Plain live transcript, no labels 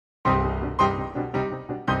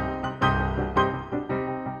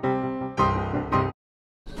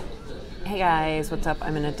guys, what's up?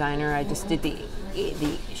 I'm in a diner. I just did the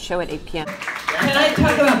show at 8 p.m. Can I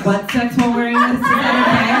talk about butt sex while wearing this? Is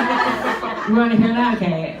that okay? You want to hear that?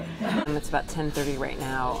 Okay. It's about 10:30 right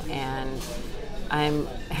now, and I'm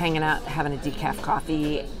hanging out, having a decaf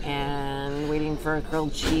coffee, and waiting for a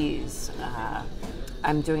grilled cheese.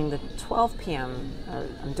 I'm doing the 12 p.m.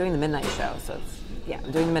 I'm doing the midnight show, so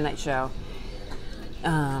I'm doing the midnight show. So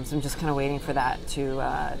I'm just kind of waiting for that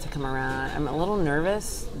to come around. I'm a little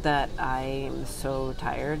nervous that I'm so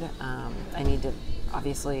tired. I need to,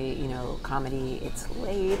 obviously, comedy, it's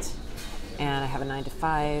late, and I have a 9 to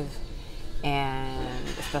 5, and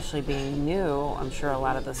especially being new, I'm sure a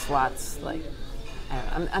lot of the slots, like,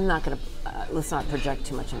 I'm not going to, let's not project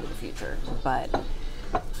too much into the future, but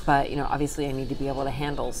obviously I need to be able to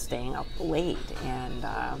handle staying up late, and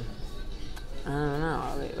I don't know,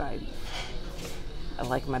 I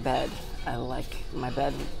like my bed. I like my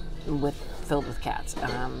bed filled with cats.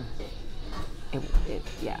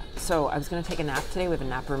 So I was going to take a nap today. We have a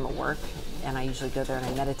nap room at work, and I usually go there and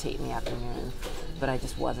I meditate in the afternoon, but I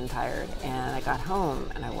just wasn't tired. And I got home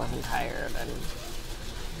and I wasn't tired, and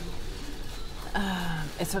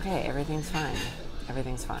it's okay. Everything's fine.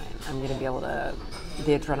 Everything's fine. I'm going to be able to.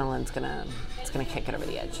 The adrenaline's gonna kick it over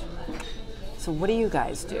the edge. So what do you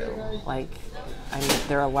guys do? Like, I mean,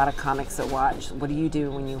 there are a lot of comics that watch. What do you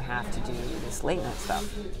do when you have to do this late night stuff?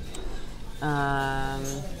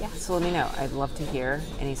 So let me know. I'd love to hear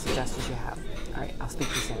any suggestions you have. All right, I'll speak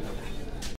to you soon.